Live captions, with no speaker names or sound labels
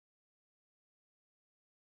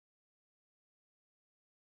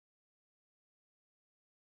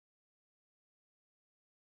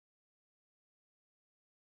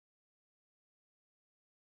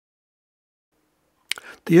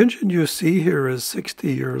The engine you see here is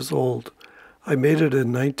 60 years old. I made it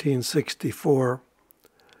in 1964.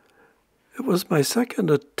 It was my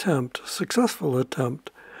second successful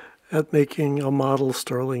attempt, at making a model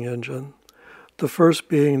Stirling engine. The first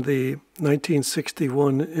being the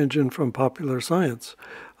 1961 engine from Popular Science.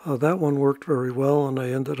 That one worked very well, and I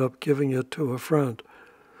ended up giving it to a friend.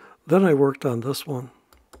 Then I worked on this one.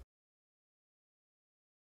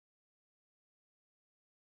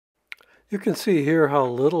 You can see here how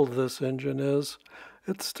little this engine is.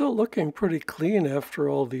 It's still looking pretty clean after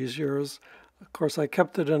all these years. Of course, I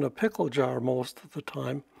kept it in a pickle jar most of the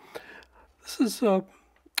time. This is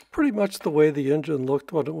pretty much the way the engine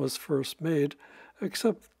looked when it was first made,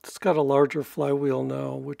 except it's got a larger flywheel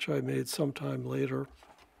now, which I made sometime later.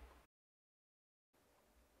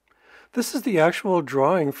 This is the actual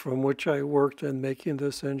drawing from which I worked in making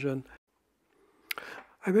this engine.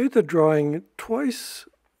 I made the drawing twice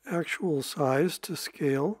actual size to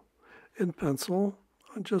scale in pencil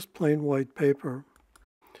on just plain white paper.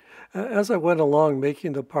 As I went along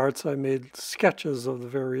making the parts, I made sketches of the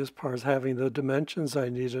various parts, having the dimensions I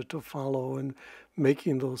needed to follow in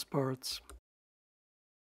making those parts.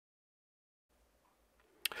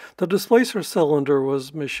 The displacer cylinder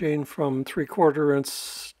was machined from 3/4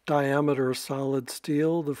 inch diameter solid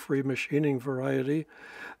steel, the free machining variety.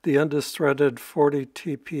 The end is threaded 40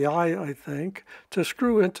 TPI, I think, to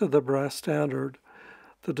screw into the brass standard.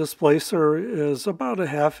 The displacer is about a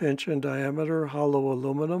 1/2 inch in diameter, hollow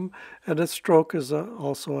aluminum, and its stroke is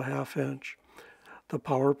also a 1/2 inch. The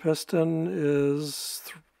power piston is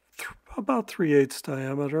about 3/8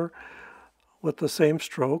 diameter with the same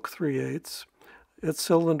stroke, 3/8. Its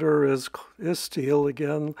cylinder is steel,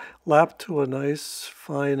 again, lapped to a nice,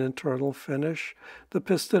 fine internal finish. The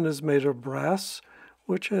piston is made of brass,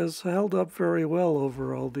 which has held up very well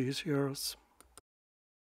over all these years.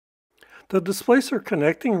 The displacer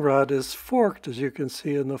connecting rod is forked, as you can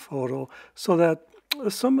see in the photo, so that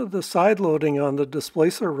some of the side loading on the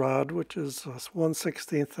displacer rod, which is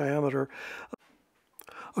 1/16 diameter,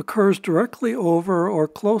 occurs directly over or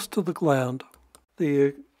close to the gland.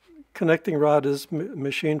 The connecting rod is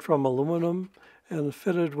machined from aluminum and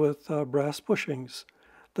fitted with brass bushings.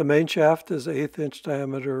 The main shaft is 1/8 inch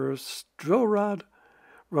diameter drill rod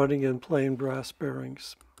running in plain brass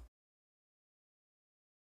bearings.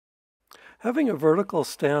 Having a vertical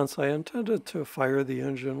stance, I intended to fire the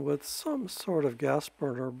engine with some sort of gas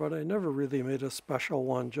burner, but I never really made a special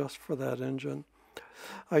one just for that engine.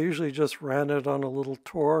 I usually just ran it on a little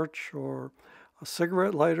torch or a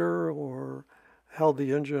cigarette lighter, or held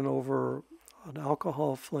the engine over an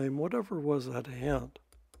alcohol flame, whatever was at hand.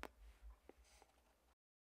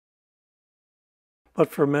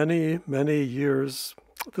 But for many, many years,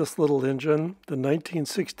 this little engine, the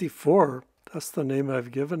 1964, that's the name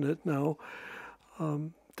I've given it now,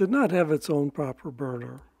 did not have its own proper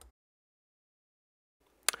burner.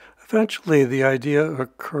 Eventually, the idea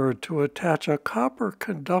occurred to attach a copper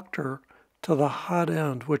conductor to the hot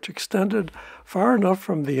end, which extended far enough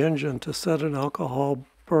from the engine to set an alcohol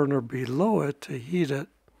burner below it to heat it.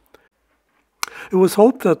 It was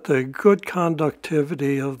hoped that the good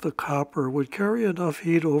conductivity of the copper would carry enough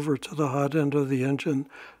heat over to the hot end of the engine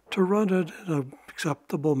to run it in an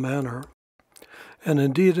acceptable manner. And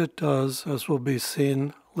indeed it does, as will be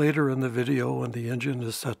seen later in the video when the engine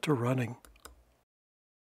is set to running.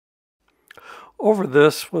 Over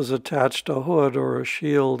this was attached a hood or a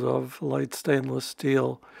shield of light stainless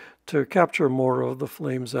steel to capture more of the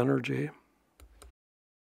flame's energy.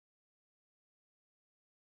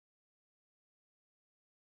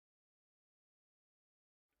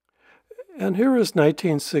 And here is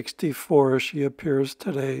 1964 as she appears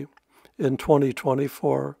today in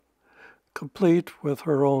 2024, complete with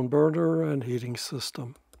her own burner and heating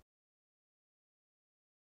system.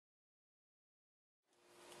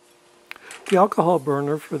 The alcohol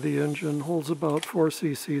burner for the engine holds about 4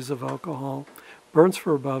 cc's of alcohol, burns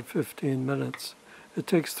for about 15 minutes. It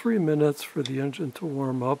takes 3 minutes for the engine to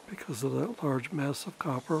warm up because of that large mass of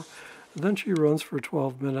copper, and then she runs for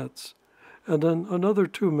 12 minutes, and then another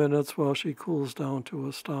 2 minutes while she cools down to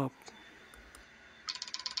a stop.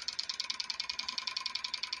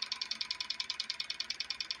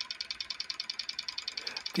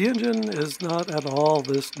 The engine is not at all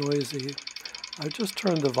this noisy. I just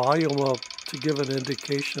turned the volume up to give an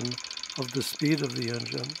indication of the speed of the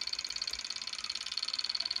engine.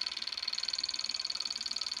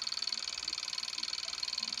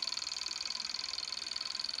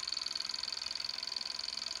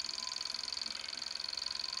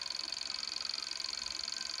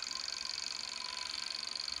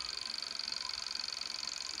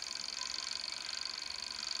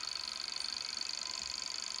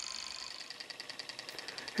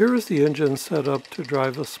 Here is the engine set up to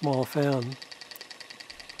drive a small fan.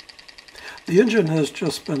 The engine has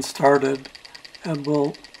just been started and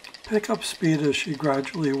will pick up speed as she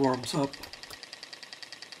gradually warms up.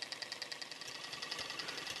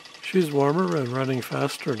 She's warmer and running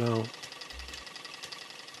faster now.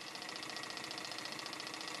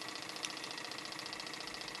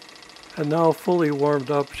 And now fully warmed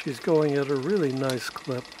up, she's going at a really nice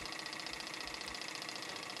clip.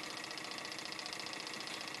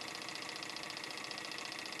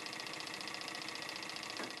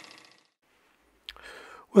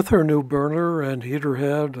 With her new burner and heater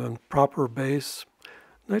head and proper base,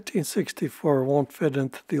 1964 won't fit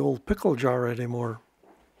into the old pickle jar anymore.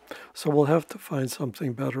 So we'll have to find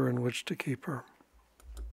something better in which to keep her.